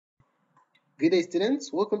Good day,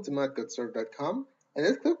 students. Welcome to Mathgotserved.com. In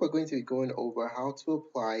this clip, we're going to be going over how to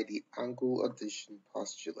apply the angle addition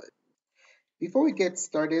postulate. Before we get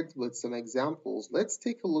started with some examples, let's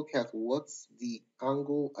take a look at what the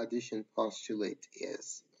angle addition postulate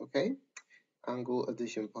is. Okay, angle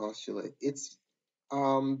addition postulate. It's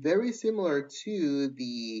very similar to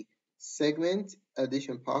the segment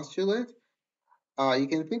addition postulate. You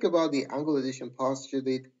can think about the angle addition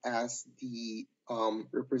postulate as the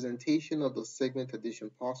representation of the segment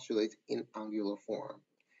addition postulate in angular form.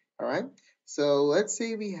 All right, so let's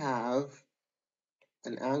say we have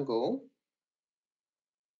an angle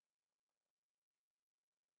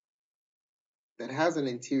that has an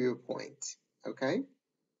interior point. Okay,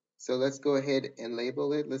 so let's go ahead and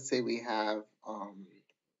label it. Let's say we have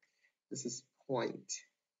this is point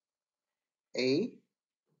A,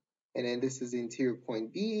 and then this is the interior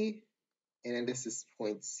point B, and then this is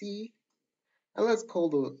point C, and let's call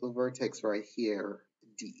the vertex right here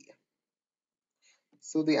D.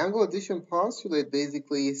 So the angle addition postulate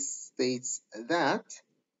basically states that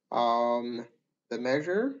the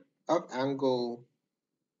measure of angle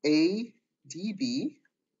ADB,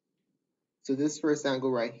 so this first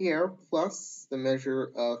angle right here, plus the measure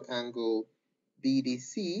of angle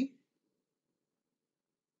BDC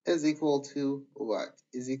is equal to what?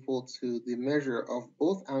 Is equal to the measure of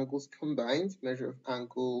both angles combined, measure of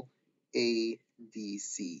angle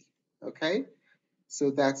ADC. Okay?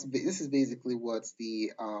 So this is basically what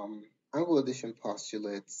the angle addition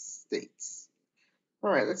postulate states. All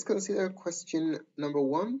right, let's consider question number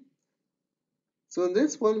 1. So in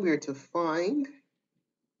this one, we are to find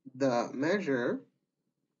the measure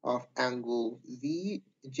of angle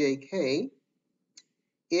VJK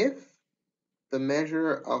if the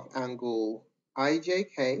measure of angle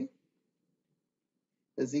IJK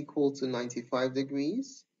is equal to 95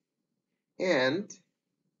 degrees and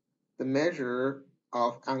the measure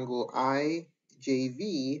of angle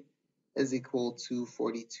IJV is equal to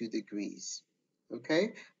 42 degrees.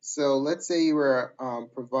 Okay, so let's say you were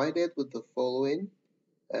provided with the following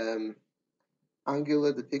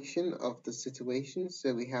angular depiction of the situation.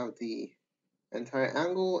 So we have the entire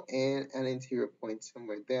angle and an interior point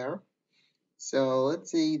somewhere there. So let's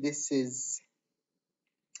say this is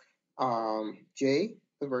J,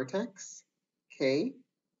 the vertex, K,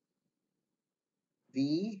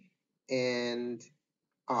 V, and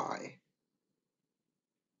I.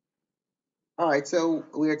 All right, so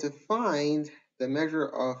we are to find the measure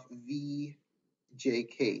of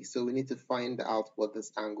VJK. So we need to find out what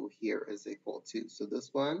this angle here is equal to. So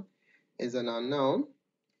this one is an unknown,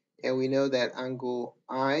 and we know that angle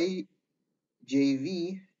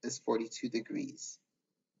IJV is 42 degrees.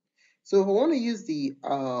 So if we want to use the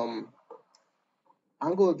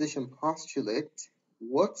angle addition postulate,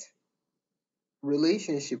 what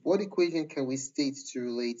relationship, what equation can we state to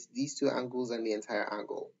relate these two angles and the entire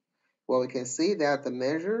angle? Well, we can say that the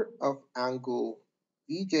measure of angle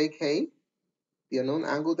VJK, the unknown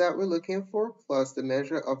angle that we're looking for, plus the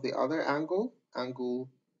measure of the other angle, angle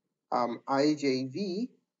IJV.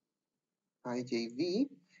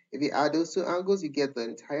 If you add those two angles, you get the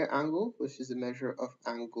entire angle, which is the measure of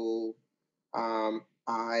angle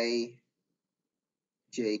IJK.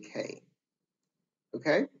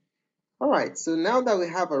 Okay? All right, so now that we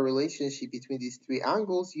have a relationship between these three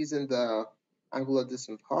angles using the angle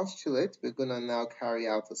addition postulate, we're going to now carry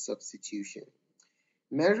out a substitution.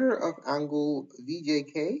 Measure of angle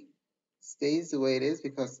VJK stays the way it is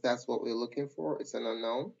because that's what we're looking for. It's an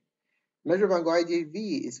unknown. Measure of angle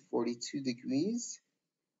IJV is 42 degrees,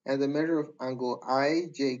 and the measure of angle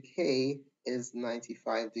IJK is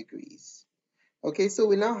 95 degrees. Okay, so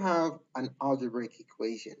we now have an algebraic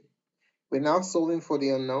equation. We're now solving for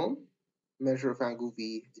the unknown, measure of angle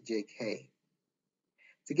VJK.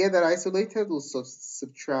 To get that isolated, we'll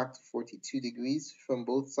subtract 42 degrees from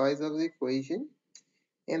both sides of the equation,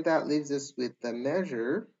 and that leaves us with the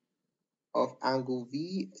measure of angle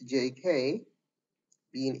VJK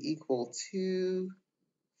being equal to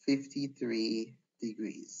 53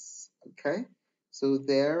 degrees. Okay, so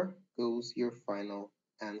there goes your final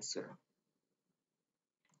answer.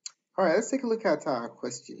 All right, let's take a look at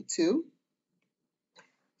question 2.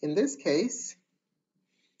 In this case,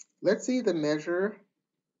 let's see the measure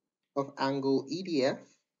of angle EDF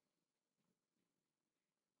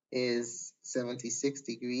is 76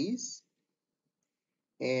 degrees,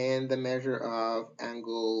 and the measure of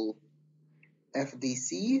angle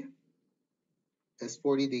FDC is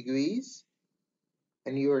 40 degrees,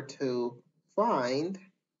 and you are to find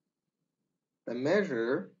the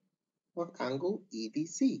measure of angle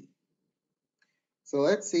EDC. So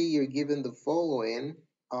let's say you're given the following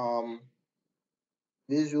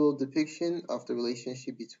visual depiction of the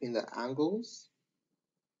relationship between the angles.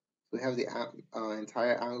 So we have the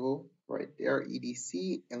entire angle right there,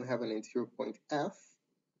 EDC, and we have an interior point F.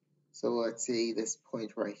 So let's say this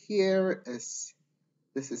point right here is,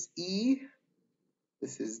 this is E,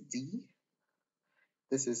 this is D,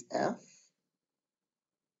 this is F,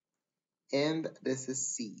 and this is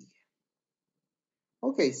C.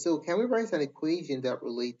 Okay, so can we write an equation that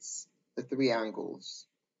relates the three angles?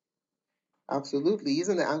 Absolutely.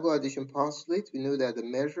 Using the angle addition postulate, we know that the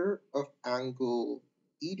measure of angle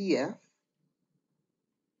EDF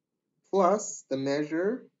plus the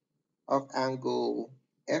measure of angle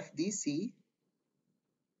FDC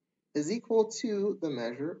is equal to the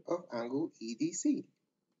measure of angle EDC.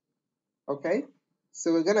 Okay,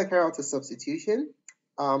 so we're going to carry out a substitution.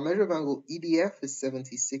 Measure of angle EDF is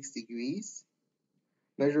 76 degrees.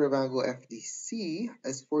 Measure of angle FDC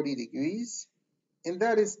is 40 degrees. And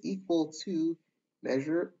that is equal to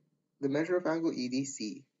the measure of angle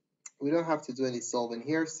EDC. We don't have to do any solving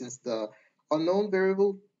here since the unknown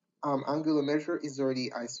variable angular measure is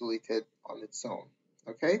already isolated on its own.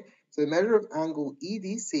 Okay, so the measure of angle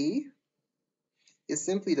EDC is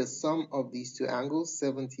simply the sum of these two angles,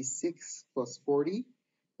 76 plus 40,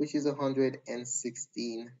 which is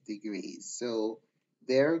 116 degrees. So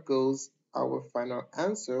there goes our final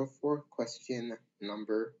answer for question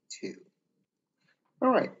number 2. All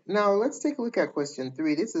right, now let's take a look at question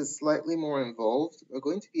 3. This is slightly more involved. We're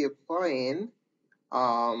going to be applying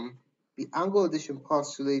the angle addition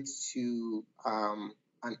postulate to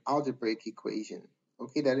an algebraic equation,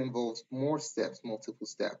 okay, that involves more steps, multiple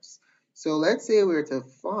steps. So let's say we're to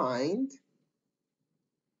find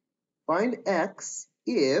x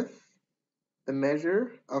if the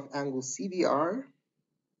measure of angle CBR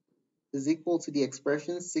is equal to the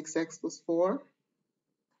expression 6x plus 4.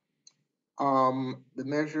 The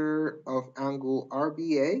measure of angle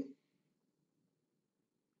RBA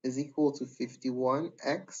is equal to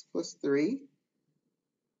 51x plus 3.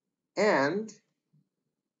 And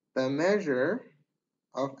the measure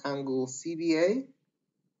of angle CBA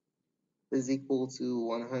is equal to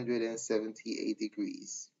 178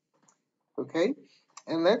 degrees. Okay,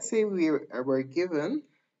 and let's say we're given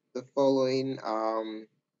the following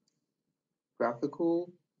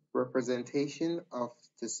graphical representation of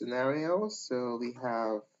the scenario. So we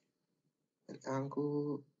have an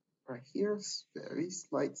angle right here, very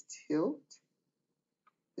slight tilt.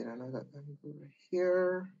 Then another angle right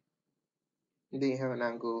here. And then you have an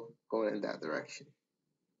angle going in that direction.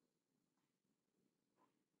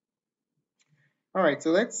 All right,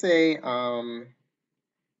 so let's say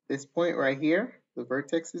this point right here, the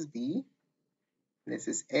vertex is B, this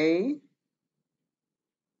is A,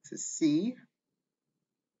 this is C,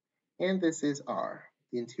 and this is R,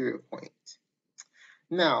 the interior point.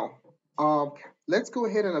 Now, let's go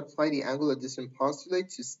ahead and apply the angle addition postulate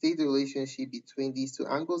to state the relationship between these two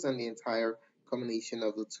angles and the entire combination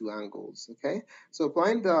of the two angles, okay? So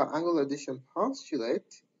applying the angle addition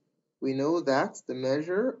postulate, we know that the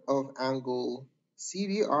measure of angle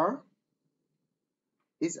CBR,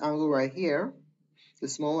 this angle right here, the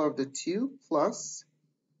smaller of the two, plus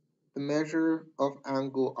the measure of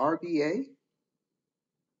angle RBA,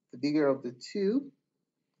 the bigger of the two,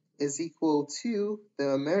 is equal to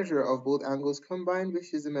the measure of both angles combined,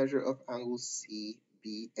 which is the measure of angle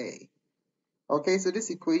CBA. Okay, so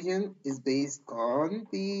this equation is based on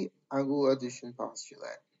the angle addition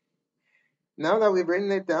postulate. Now that we've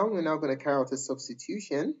written it down, we're now going to carry out a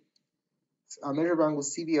substitution. Our measure of angle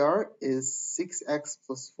CBR is 6x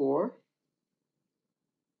plus 4,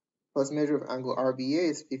 plus measure of angle RBA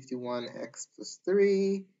is 51x plus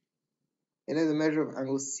 3, and then the measure of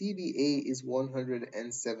angle CBA is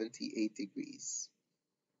 178 degrees.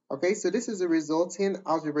 Okay, so this is a resulting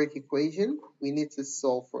algebraic equation. We need to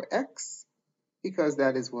solve for x because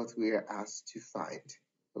that is what we are asked to find.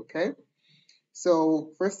 Okay,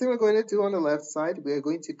 so first thing we're going to do on the left side, we are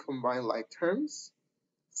going to combine like terms.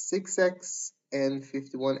 6x and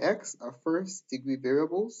 51x are first degree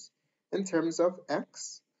variables in terms of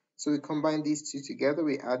x. So we combine these two together,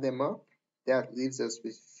 we add them up. That leaves us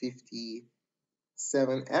with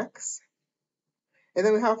 57x. And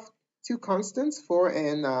then we have two constants, 4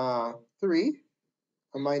 and 3.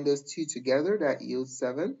 Combine those two together, that yields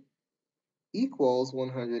 7, equals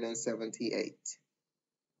 178.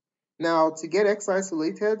 Now, to get x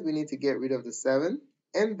isolated, we need to get rid of the 7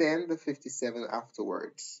 and then the 57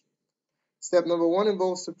 afterwards. Step number 1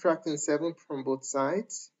 involves subtracting 7 from both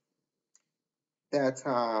sides. That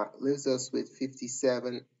leaves us with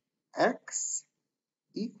 57x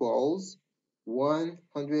equals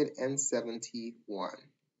 171.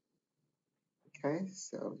 Okay,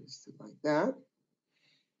 so just do like that.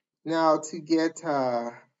 Now to get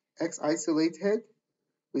x isolated,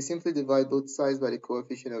 we simply divide both sides by the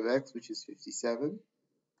coefficient of x, which is 57.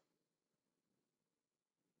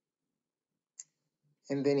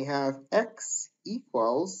 And then you have x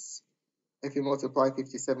equals, if you multiply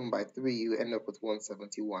 57 by 3, you end up with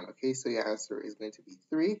 171. Okay, so your answer is going to be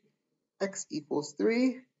 3. X equals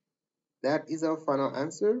 3. That is our final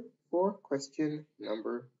answer for question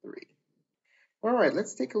number 3. All right,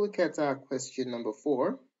 let's take a look at question number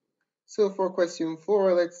 4. So for question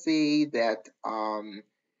 4, let's say that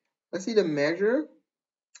the measure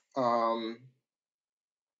of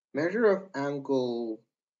angle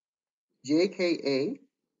JKA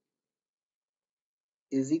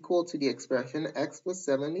is equal to the expression x plus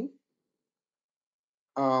 70.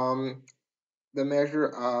 The measure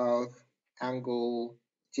of angle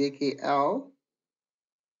JKL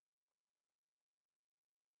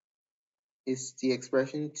is the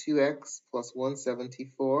expression 2x plus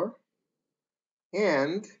 174,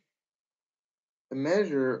 and the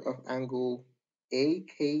measure of angle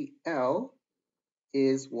AKL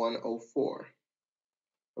is 104.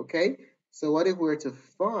 Okay, so what if we're to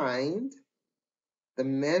find the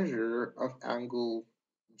measure of angle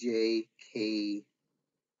JKL?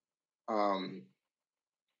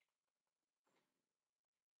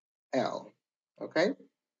 Okay,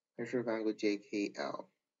 measure of angle JKL.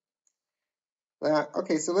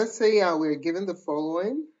 Okay, so let's say we're given the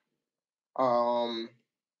following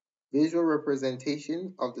visual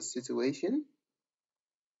representation of the situation.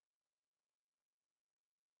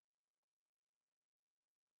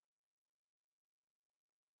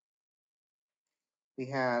 We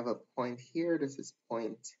have a point here. This is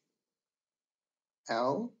point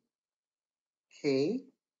L, K,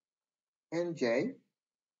 and J.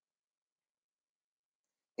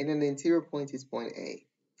 And then the interior point is point A.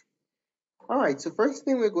 All right, so first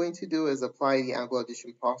thing we're going to do is apply the angle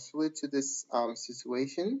addition postulate to this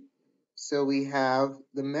situation. So we have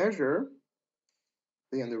the measure,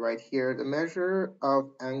 on the right here, the measure of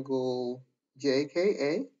angle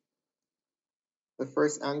JKA, the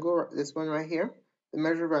first angle, this one right here, the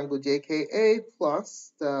measure of angle JKA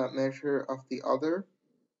plus the measure of the other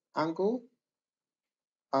angle,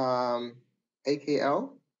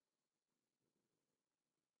 AKL,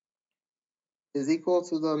 is equal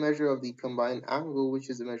to the measure of the combined angle, which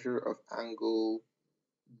is the measure of angle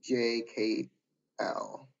JKL.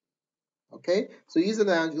 Okay, so using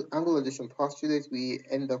the angle addition postulate, we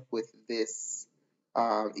end up with this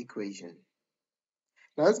equation.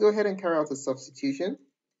 Now let's go ahead and carry out the substitution.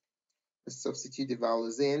 Let's substitute the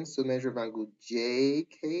values in. So measure of angle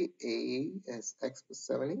JKA is x plus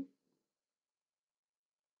 70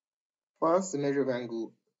 plus the measure of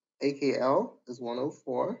angle AKL is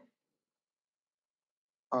 104.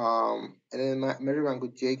 And then my measure of angle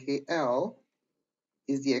JKL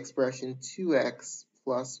is the expression 2x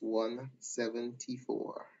plus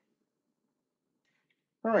 174.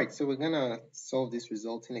 All right, so we're gonna solve this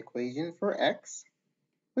resulting equation for x.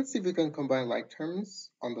 Let's see if we can combine like terms.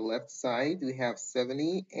 On the left side, we have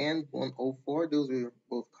 70 and 104. Those are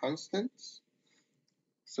both constants.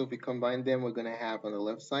 So if we combine them, we're gonna have on the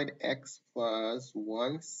left side x plus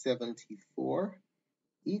 174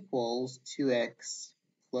 equals 2x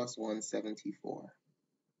plus 174.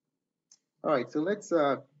 All right, so let's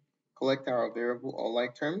collect our variable or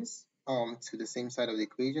like terms to the same side of the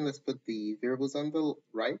equation. Let's put the variables on the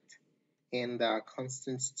right and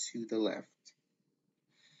constants to the left.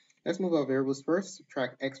 Let's move our variables first.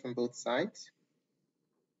 Subtract x from both sides.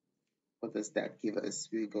 What does that give us?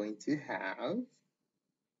 We're going to have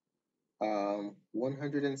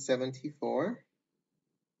 174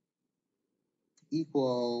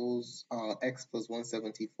 equals x plus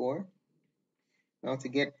 174. Now to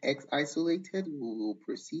get x isolated, we will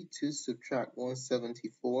proceed to subtract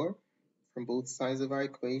 174 from both sides of our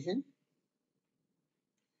equation.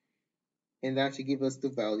 And that should give us the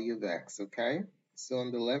value of x, okay? So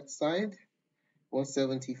on the left side,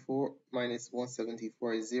 174 minus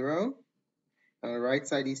 174 is 0. On the right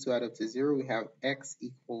side, these two add up to 0. We have x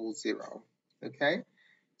equals 0, okay?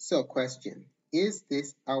 So question, is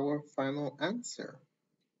this our final answer?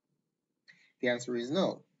 The answer is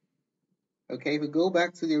no. Okay, if we go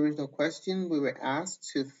back to the original question, we were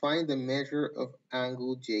asked to find the measure of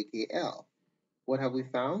angle JKL. What have we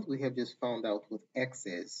found? We have just found out what x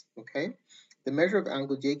is, okay? The measure of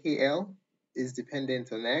angle JKL is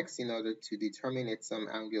dependent on x in order to determine its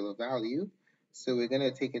angular value. So we're going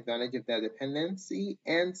to take advantage of that dependency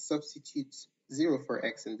and substitute 0 for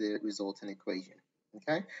x in the resulting equation,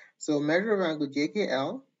 okay? So measure of angle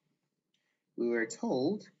JKL, we were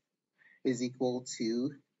told, is equal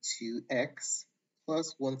to 2x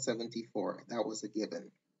plus 174. That was a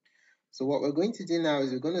given. So what we're going to do now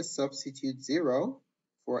is we're going to substitute 0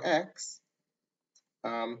 for x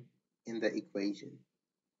in the equation.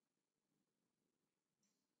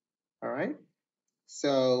 All right.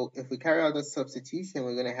 So if we carry out the substitution,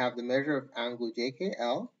 we're going to have the measure of angle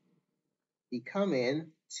JKL becoming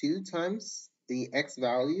 2 times the x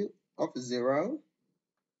value of 0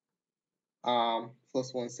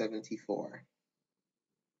 plus 174.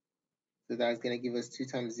 So that's going to give us 2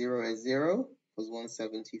 times 0 is 0 plus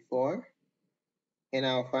 174. And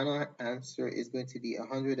our final answer is going to be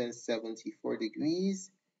 174 degrees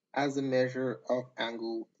as a measure of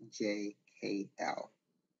angle JKL.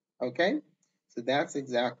 Okay, so that's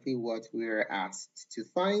exactly what we were asked to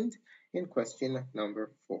find in question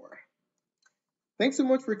number 4. Thanks so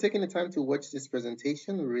much for taking the time to watch this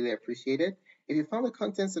presentation. We really appreciate it. If you found the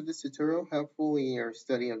contents of this tutorial helpful in your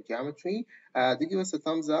study of geometry, do give us a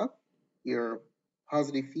thumbs up. Your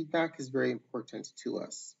positive feedback is very important to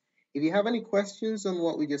us. If you have any questions on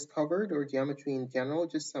what we just covered or geometry in general,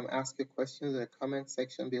 just ask your questions in the comment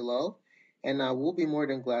section below, and we'll be more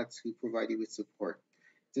than glad to provide you with support.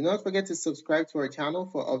 Do not forget to subscribe to our channel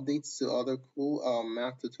for updates to other cool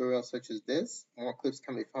math tutorials such as this. More clips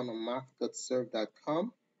can be found on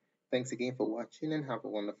Mathgotserved.com. Thanks again for watching and have a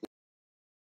wonderful day.